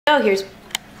Oh, here's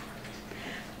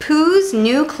Pooh's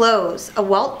New Clothes, a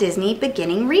Walt Disney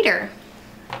beginning reader.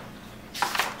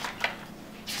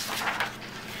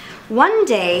 One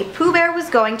day, Pooh Bear was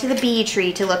going to the bee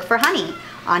tree to look for honey.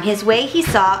 On his way, he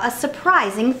saw a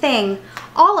surprising thing.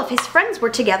 All of his friends were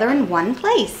together in one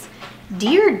place.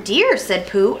 "Dear, dear," said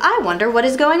Pooh, "I wonder what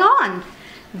is going on."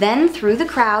 Then through the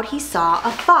crowd, he saw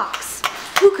a fox.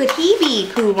 Who could he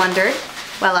be, Pooh wondered.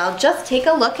 Well, I'll just take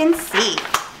a look and see.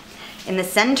 In the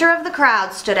center of the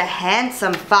crowd stood a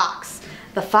handsome fox.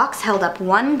 The fox held up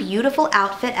one beautiful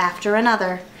outfit after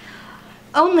another.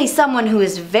 "Only someone who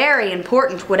is very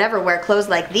important would ever wear clothes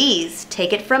like these.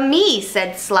 Take it from me,"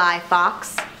 said Sly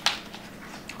Fox.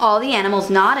 All the animals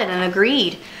nodded and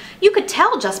agreed. You could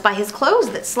tell just by his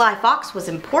clothes that Sly Fox was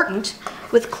important.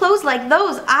 "With clothes like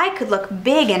those, I could look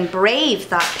big and brave,"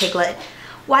 thought Piglet.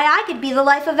 "Why, I could be the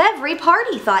life of every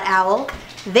party," thought Owl.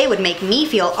 "They would make me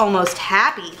feel almost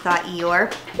happy," thought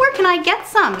Eeyore. "Where can I get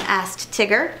some?" asked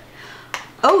Tigger.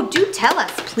 "Oh, do tell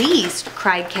us, please,"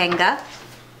 cried Kanga.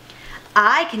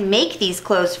 "I can make these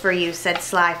clothes for you," said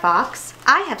Sly Fox.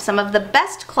 "I have some of the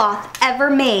best cloth ever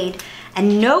made,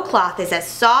 and no cloth is as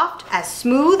soft, as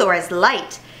smooth, or as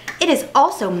light. It is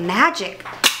also magic.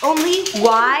 Only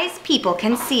wise people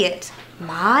can see it."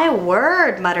 "My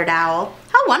word," muttered Owl.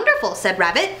 "How wonderful," said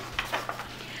Rabbit.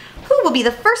 "Who will be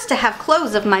the first to have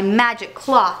clothes of my magic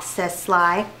cloth?" says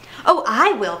Sly. "Oh,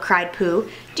 I will," cried Pooh.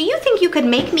 "Do you think you could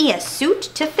make me a suit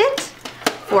to fit?"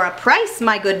 "For a price,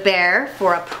 my good bear,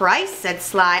 for a price," said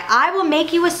Sly, "I will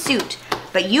make you a suit,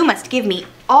 but you must give me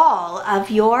all of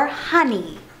your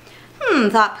honey."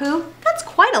 Thought Pooh, "that's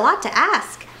quite a lot to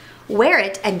ask." "Wear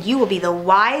it and you will be the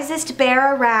wisest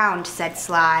bear around," said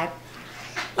Sly.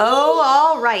 "Oh,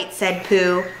 all right," said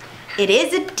Pooh. "It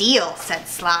is a deal," said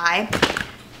Sly.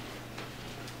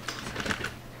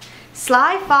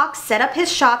 Sly Fox set up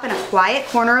his shop in a quiet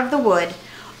corner of the wood.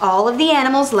 All of the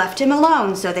animals left him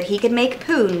alone so that he could make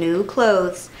Pooh new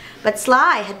clothes. But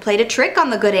Sly had played a trick on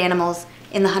the good animals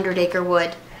in the 100-acre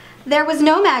wood. There was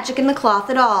no magic in the cloth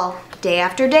at all. Day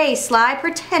after day, Sly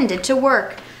pretended to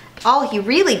work. All he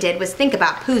really did was think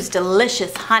about Pooh's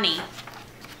delicious honey.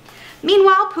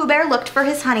 Meanwhile, Pooh Bear looked for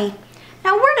his honey.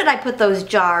 "Now, where did I put those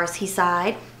jars?" he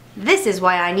sighed. "This is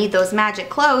why I need those magic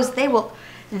clothes. They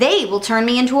will turn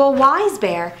me into a wise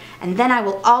bear, and then I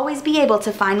will always be able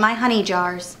to find my honey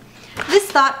jars." This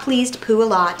thought pleased Pooh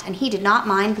a lot, and he did not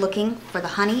mind looking for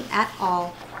the honey at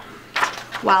all.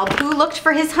 While Pooh looked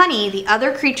for his honey, the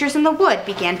other creatures in the wood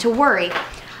began to worry.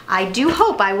 "I do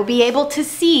hope I will be able to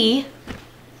see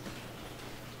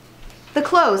the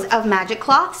clothes of magic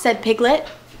cloth," said Piglet.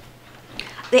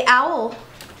 The owl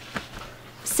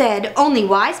said, "Only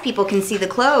wise people can see the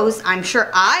clothes. I'm sure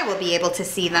I will be able to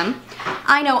see them."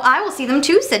 "I know I will see them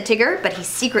too," said Tigger, but he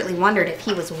secretly wondered if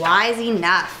he was wise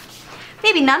enough.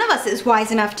 "Maybe none of us is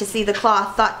wise enough to see the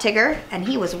cloth," thought Tigger, and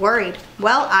he was worried.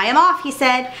 "Well, I am off," he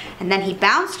said, and then he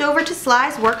bounced over to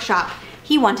Sly's workshop.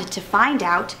 He wanted to find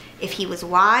out if he was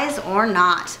wise or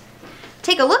not.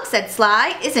 "Take a look," said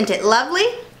Sly. "Isn't it lovely?"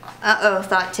 "Uh-oh,"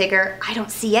 thought Tigger, "I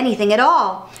don't see anything at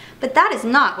all." But that is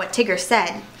not what Tigger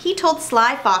said. He told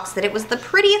Sly Fox that it was the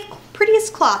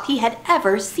prettiest cloth he had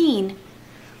ever seen.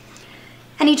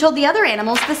 And he told the other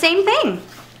animals the same thing.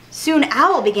 Soon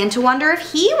Owl began to wonder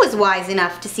if he was wise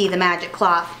enough to see the magic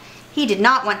cloth. He did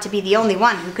not want to be the only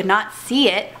one who could not see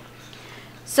it.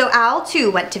 So Owl too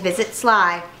went to visit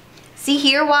Sly. "See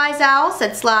here, wise Owl,"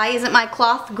 said Sly, "isn't my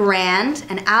cloth grand?"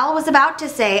 And Owl was about to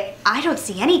say, "I don't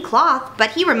see any cloth,"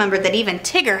 but he remembered that even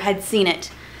Tigger had seen it.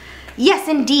 "Yes,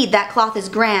 indeed, that cloth is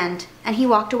grand." And he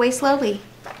walked away slowly,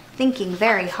 thinking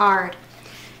very hard.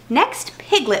 Next,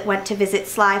 Piglet went to visit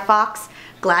Sly Fox.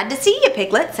 "Glad to see you,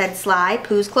 Piglet," said Sly.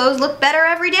 "Pooh's clothes look better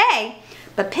every day."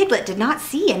 But Piglet did not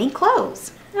see any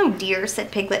clothes. "Oh dear," said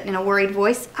Piglet in a worried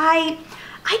voice. I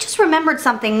just remembered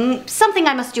something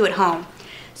I must do at home."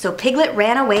 So Piglet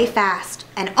ran away fast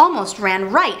and almost ran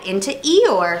right into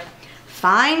Eeyore.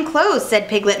 "Fine clothes," said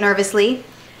Piglet nervously.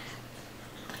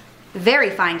 "Very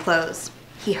fine clothes."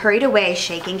 He hurried away,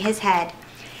 shaking his head.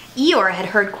 Eeyore had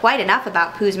heard quite enough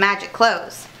about Pooh's magic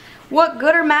clothes. "What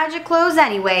good are magic clothes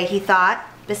anyway?" he thought.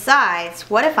 "Besides,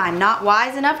 what if I'm not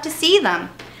wise enough to see them?"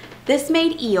 This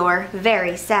made Eeyore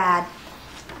very sad.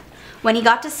 When he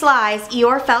got to Sly's,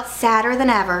 Eeyore felt sadder than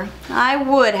ever. "I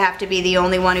would have to be the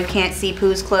only one who can't see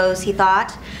Pooh's clothes," he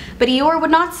thought. But Eeyore would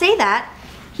not say that.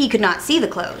 He could not see the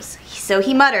clothes. So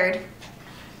he muttered,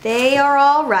 "They are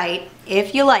all right,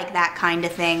 if you like that kind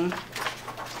of thing."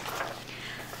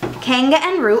 Kanga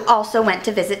and Root also went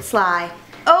to visit Sly.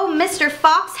 "Oh, Mr.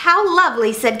 Fox, how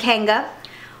lovely," said Kanga.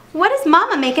 "What is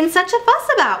Mama making such a fuss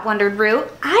about?" wondered Root.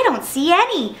 "I don't see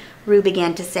any. Roo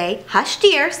began to say. Hush,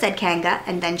 dear, said Kanga,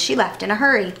 and then she left in a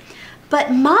hurry.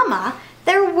 But Mama,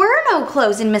 there were no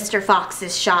clothes in Mr.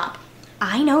 Fox's shop.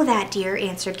 I know that, dear,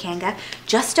 answered Kanga.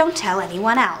 Just don't tell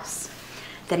anyone else.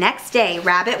 The next day,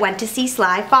 Rabbit went to see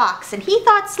Sly Fox, and he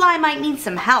thought Sly might need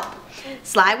some help.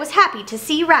 Sly was happy to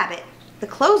see Rabbit. The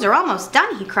clothes are almost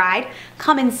done, he cried.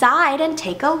 Come inside and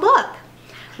take a look.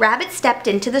 Rabbit stepped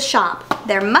into the shop.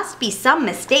 There must be some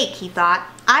mistake, he thought.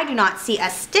 I do not see a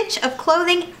stitch of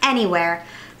clothing anywhere.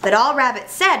 But all Rabbit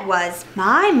said was,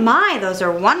 my, those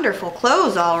are wonderful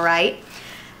clothes, all right.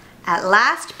 At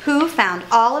last, Pooh found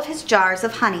all of his jars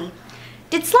of honey.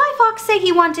 Did Sly Fox say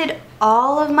he wanted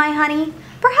all of my honey?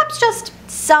 Perhaps just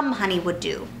some honey would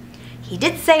do. He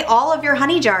did say all of your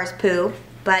honey jars, Pooh,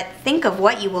 but think of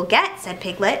what you will get, said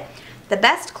Piglet. The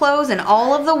best clothes in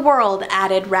all of the world,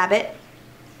 added Rabbit.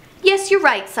 Yes, you're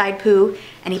right, sighed Pooh,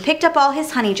 and he picked up all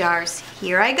his honey jars.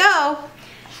 Here I go.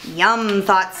 Yum,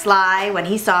 thought Sly when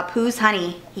he saw Pooh's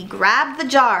honey. He grabbed the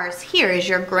jars. Here is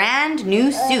your grand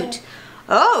new suit.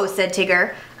 Oh, said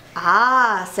Tigger.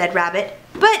 Ah, said Rabbit.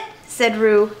 But, said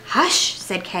Roo. Hush,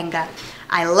 said Kanga.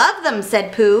 I love them,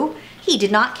 said Pooh. He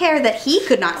did not care that he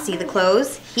could not see the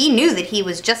clothes. He knew that he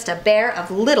was just a bear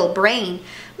of little brain.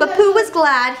 But Pooh was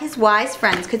glad his wise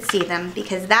friends could see them,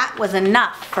 because that was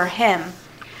enough for him.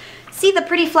 See the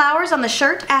pretty flowers on the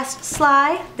shirt? Asked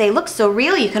Sly. They look so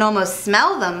real you can almost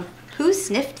smell them. Pooh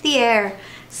sniffed the air.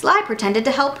 Sly pretended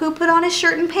to help Pooh put on his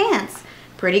shirt and pants.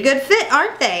 Pretty good fit,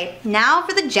 aren't they? Now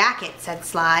for the jacket, said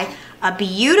Sly. A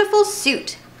beautiful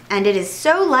suit. And it is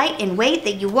so light in weight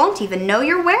that you won't even know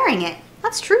you're wearing it.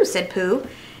 That's true, said Pooh,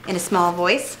 in a small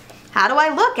voice. How do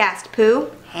I look? Asked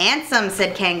Pooh. Handsome,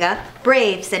 said Kanga.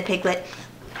 Brave, said Piglet.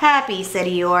 Happy, said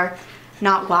Eeyore.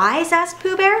 Not wise? Asked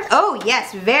Pooh Bear. Oh,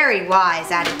 yes, very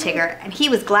wise, added Tigger, and he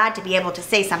was glad to be able to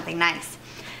say something nice.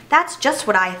 That's just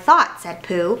what I thought, said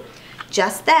Pooh.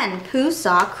 Just then, Pooh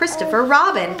saw Christopher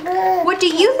Robin. What do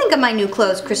you think of my new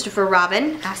clothes, Christopher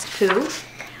Robin? Asked Pooh.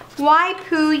 Why,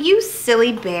 Pooh, you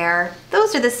silly bear.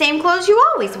 Those are the same clothes you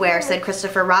always wear, said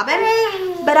Christopher Robin.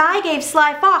 But I gave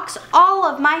Sly Fox all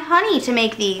of my honey to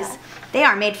make these. They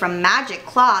are made from magic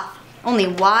cloth. Only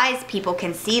wise people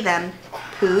can see them.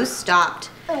 Pooh stopped.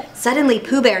 Suddenly,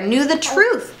 Pooh Bear knew the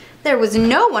truth. There was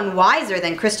no one wiser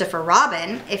than Christopher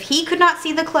Robin. If he could not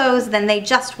see the clothes, then they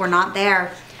just were not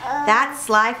there. That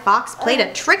Sly Fox played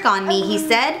a trick on me, he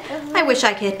said. I wish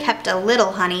I could have kept a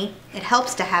little honey. It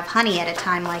helps to have honey at a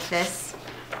time like this.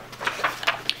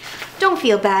 Don't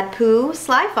feel bad, Pooh.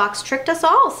 Sly Fox tricked us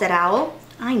all, said Owl.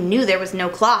 I knew there was no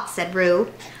cloth, said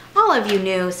Roo. All of you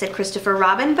knew, said Christopher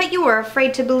Robin, but you were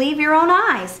afraid to believe your own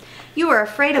eyes. You were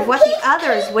afraid of what the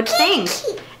others would think.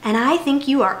 And I think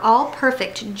you are all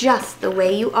perfect just the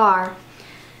way you are.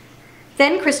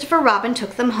 Then Christopher Robin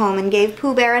took them home and gave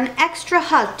Pooh Bear an extra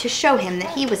hug to show him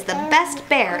that he was the best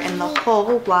bear in the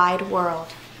whole wide world.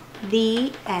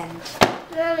 The end.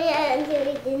 Mommy, I'm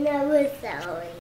doing the number